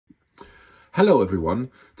Hello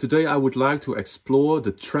everyone, today I would like to explore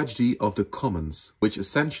the tragedy of the commons, which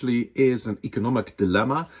essentially is an economic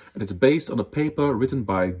dilemma, and it's based on a paper written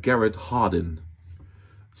by Garrett Hardin.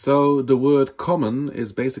 So the word common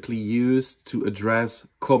is basically used to address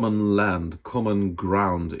common land, common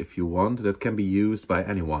ground if you want, that can be used by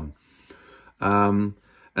anyone. And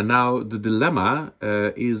now the dilemma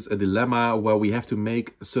is a dilemma where we have to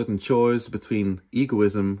make a certain choice between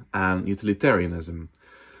egoism and utilitarianism.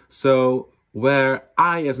 So where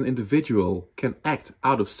I as an individual can act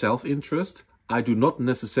out of self-interest, I do not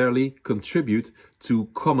necessarily contribute to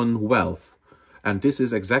common wealth. And this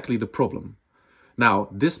is exactly the problem. Now,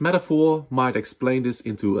 this metaphor might explain this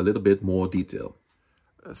into a little bit more detail.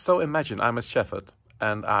 So imagine I'm a shepherd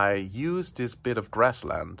and I use this bit of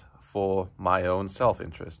grassland for my own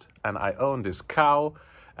self-interest. And I own this cow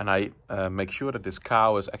and I make sure that this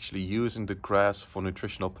cow is actually using the grass for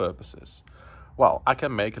nutritional purposes. Well, I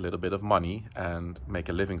can make a little bit of money and make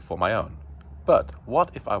a living for my own. But what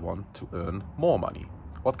if I want to earn more money?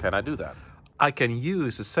 What can I do then? I can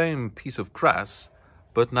use the same piece of grass,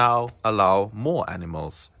 but now allow more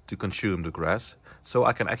animals to consume the grass, so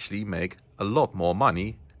I can actually make a lot more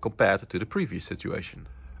money compared to the previous situation.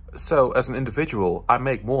 So as an individual, I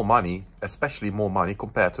make more money, especially more money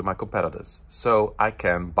compared to my competitors. So I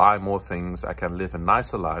can buy more things, I can live a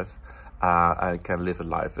nicer life. I can live a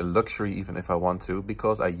life in luxury even if I want to,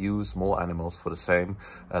 because I use more animals for the same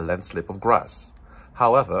landslip of grass.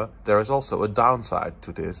 However, there is also a downside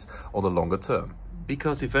to this on the longer term.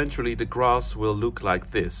 Because eventually the grass will look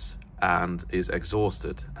like this and is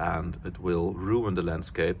exhausted, and it will ruin the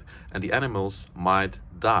landscape and the animals might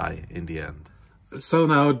die in the end. So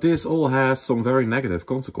now this all has some very negative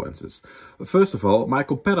consequences. First of all, my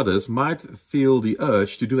competitors might feel the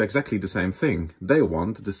urge to do exactly the same thing. They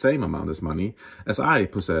want the same amount of money as I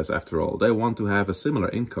possess after all. They want to have a similar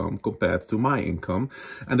income compared to my income.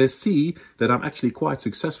 And they see that I'm actually quite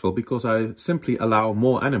successful because I simply allow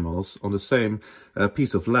more animals on the same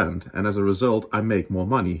piece of land. And as a result, I make more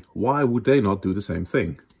money. Why would they not do the same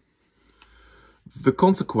thing? The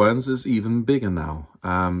consequence is even bigger now,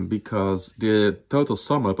 because the total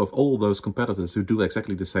sum up of all those competitors who do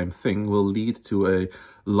exactly the same thing will lead to a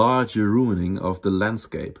larger ruining of the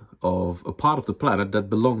landscape of a part of the planet that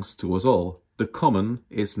belongs to us all. The common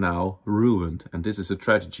is now ruined, and this is a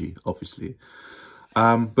tragedy, obviously.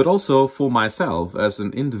 But also for myself as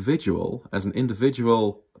an individual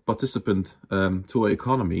participant to our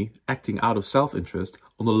economy, acting out of self-interest,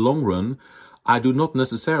 on the long run, I do not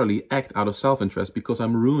necessarily act out of self-interest because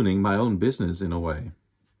I'm ruining my own business in a way.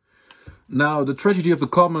 Now, the tragedy of the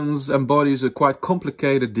commons embodies a quite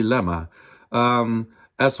complicated dilemma.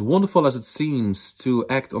 As wonderful as it seems to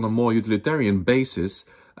act on a more utilitarian basis,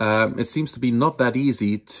 it seems to be not that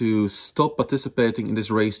easy to stop participating in this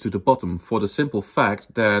race to the bottom, for the simple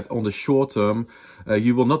fact that on the short term,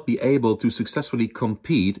 you will not be able to successfully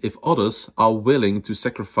compete if others are willing to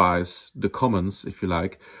sacrifice the commons, if you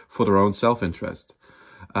like, for their own self-interest.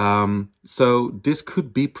 So this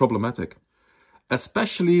could be problematic.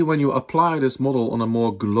 Especially when you apply this model on a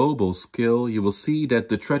more global scale, you will see that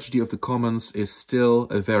the tragedy of the commons is still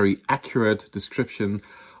a very accurate description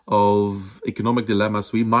of economic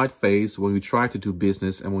dilemmas we might face when we try to do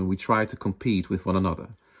business and when we try to compete with one another.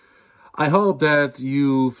 I hope that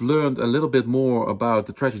you've learned a little bit more about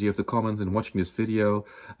the tragedy of the commons in watching this video,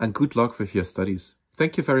 and good luck with your studies.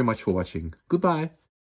 Thank you very much for watching. Goodbye.